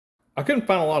I couldn't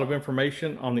find a lot of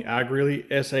information on the iGreely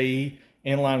SAE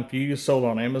inline fuse sold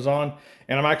on Amazon,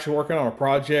 and I'm actually working on a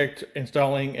project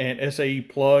installing an SAE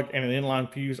plug and an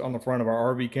inline fuse on the front of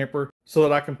our RV camper so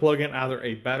that I can plug in either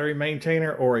a battery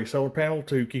maintainer or a solar panel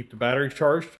to keep the batteries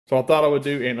charged. So I thought I would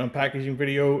do an unpackaging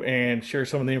video and share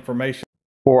some of the information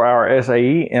for our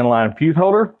SAE inline fuse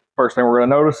holder. First thing we're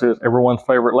going to notice is everyone's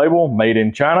favorite label, made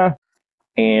in China.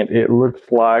 And it looks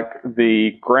like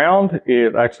the ground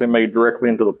is actually made directly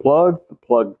into the plug. The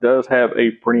plug does have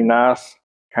a pretty nice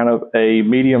kind of a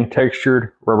medium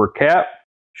textured rubber cap.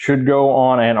 Should go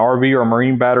on an RV or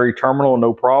marine battery terminal,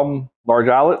 no problem. Large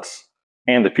eyelets.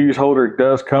 And the fuse holder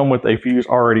does come with a fuse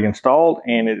already installed,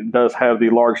 and it does have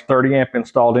the large 30 amp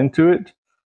installed into it.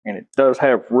 And it does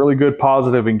have really good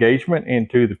positive engagement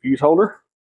into the fuse holder.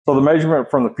 So the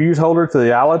measurement from the fuse holder to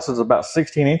the eyelets is about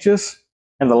 16 inches.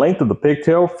 And the length of the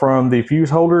pigtail from the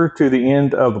fuse holder to the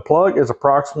end of the plug is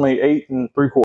approximately 8 3/4.